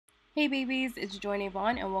Hey babies, it's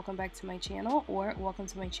Joynavon and welcome back to my channel, or welcome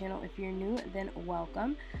to my channel if you're new, then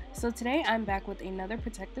welcome. So today I'm back with another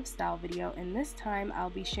protective style video, and this time I'll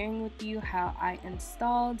be sharing with you how I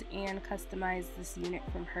installed and customized this unit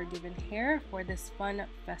from HERGIVENHAIR for this fun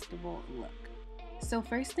festival look. So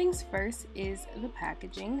first things first is the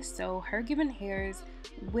packaging. So HERGIVENHAIR's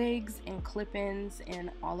wigs and clip-ins and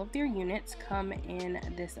all of their units come in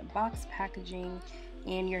this box packaging,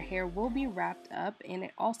 and your hair will be wrapped up, and it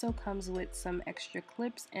also comes with some extra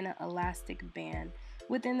clips and an elastic band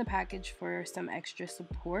within the package for some extra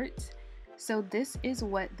support. So this is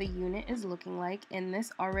what the unit is looking like, and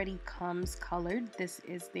this already comes colored. This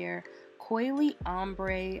is their Coily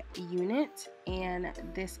Ombre unit, and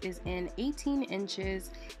this is in 18 inches,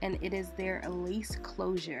 and it is their lace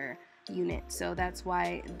closure unit. So that's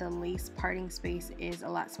why the lace parting space is a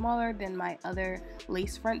lot smaller than my other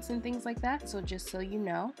lace fronts and things like that, so just so you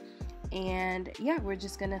know. And yeah, we're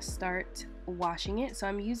just gonna start washing it. So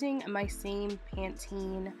I'm using my same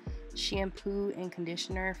Pantene shampoo and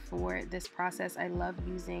conditioner for this process. I love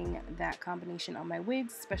using that combination on my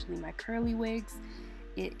wigs, especially my curly wigs.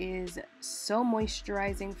 It is so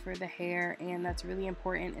moisturizing for the hair, and that's really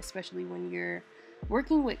important, especially when you're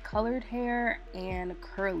working with colored hair and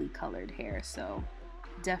curly colored hair. So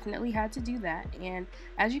definitely had to do that. And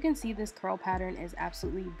as you can see, this curl pattern is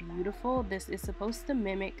absolutely beautiful. This is supposed to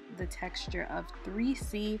mimic the texture of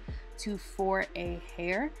 3C to 4A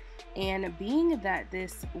hair, and being that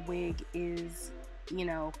this wig is, you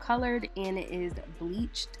know, colored and it is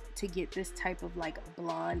bleached to get this type of like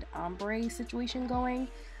blonde ombre situation going,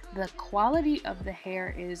 the quality of the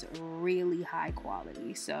hair is really high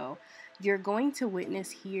quality. So you're going to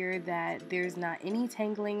witness here that there's not any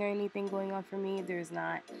tangling or anything going on for me. There's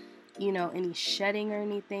not, you know, any shedding or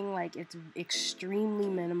anything. Like, it's extremely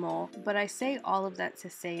minimal. But I say all of that to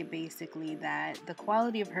say basically that the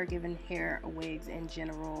quality of HERGIVENHAIR wigs in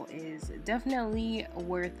general is definitely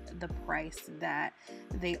worth the price that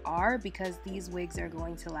they are, because these wigs are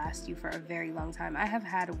going to last you for a very long time. I have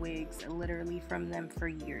had wigs literally from them for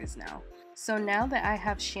years now. So now that I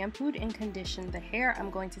have shampooed and conditioned the hair, I'm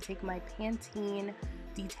going to take my Pantene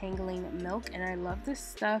detangling milk, and I love this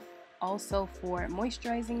stuff also for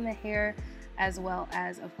moisturizing the hair, as well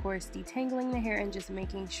as of course detangling the hair and just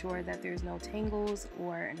making sure that there's no tangles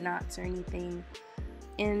or knots or anything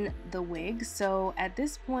in the wig. So at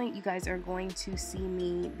this point, you guys are going to see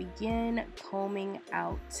me begin combing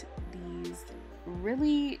out these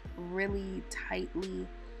really tightly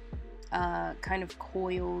kind of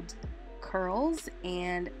coiled curls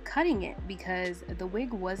and cutting it, because the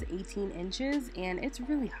wig was 18 inches and it's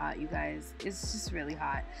really hot, you guys. It's just really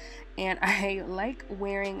hot, and I like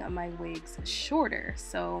wearing my wigs shorter.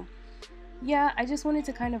 So yeah, I just wanted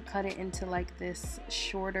to kind of cut it into like this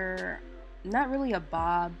shorter, not really a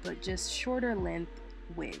bob, but just shorter length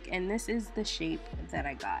wig, and this is the shape that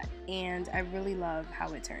I got, and I really love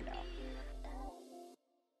how it turned out.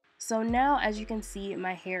 So now, as you can see,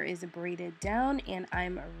 my hair is braided down and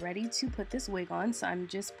I'm ready to put this wig on. So I'm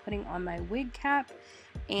just putting on my wig cap,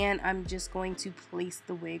 and I'm just going to place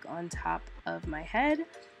the wig on top of my head.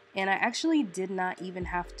 And I actually did not even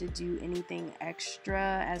have to do anything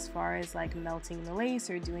extra as far as like melting the lace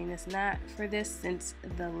or doing this and that for this, since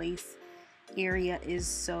the lace area is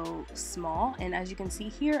so small. And as you can see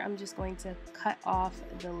here, I'm just going to cut off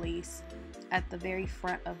the lace at the very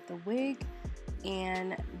front of the wig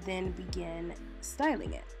and then begin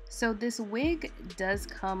styling it. So this wig does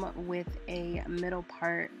come with a middle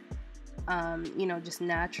part, you know, just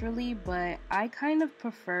naturally, but I kind of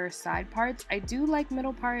prefer side parts. I do like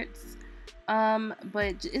middle parts,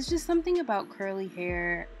 but it's just something about curly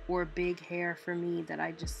hair or big hair for me that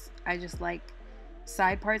I just like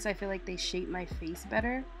side parts. I feel like they shape my face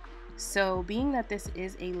better. So being that this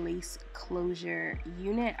is a lace closure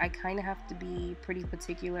unit, I kind of have to be pretty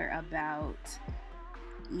particular about,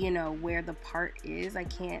 you know, where the part is. I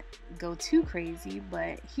can't go too crazy,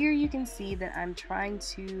 but here you can see that I'm trying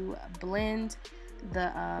to blend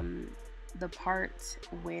the part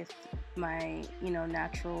with my, you know,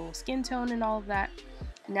 natural skin tone and all of that.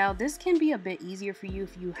 Now this can be a bit easier for you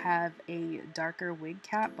if you have a darker wig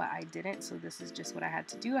cap, but I didn't, so this is just what I had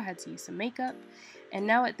to do. I had to use some makeup. And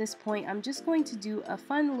now at this point, I'm just going to do a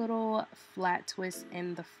fun little flat twist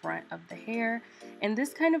in the front of the hair, and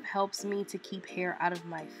this kind of helps me to keep hair out of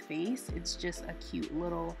my face. It's just a cute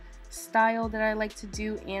little style that I like to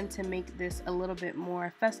do, and to make this a little bit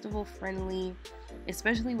more festival friendly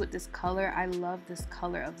especially with this color. I love this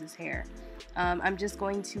color of this hair. I'm just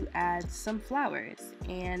going to add some flowers,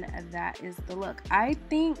 and that is the look. I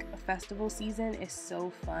think festival season is so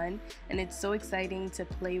fun, and it's so exciting to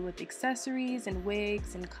play with accessories and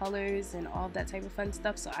wigs and colors and all that type of fun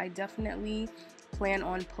stuff. So I definitely plan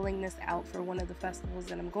on pulling this out for one of the festivals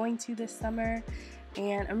that I'm going to this summer,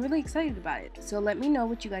 and I'm really excited about it. So let me know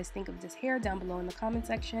what you guys think of this hair down below in the comment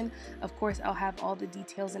section. Of course, I'll have all the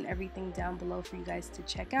details and everything down below for you guys to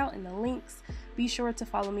check out in the links. Be sure to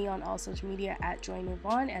follow me on all social media at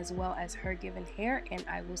joynavon, as well as HERGIVENHAIR, and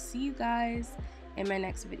I will see you guys in my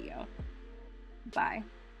next video. Bye.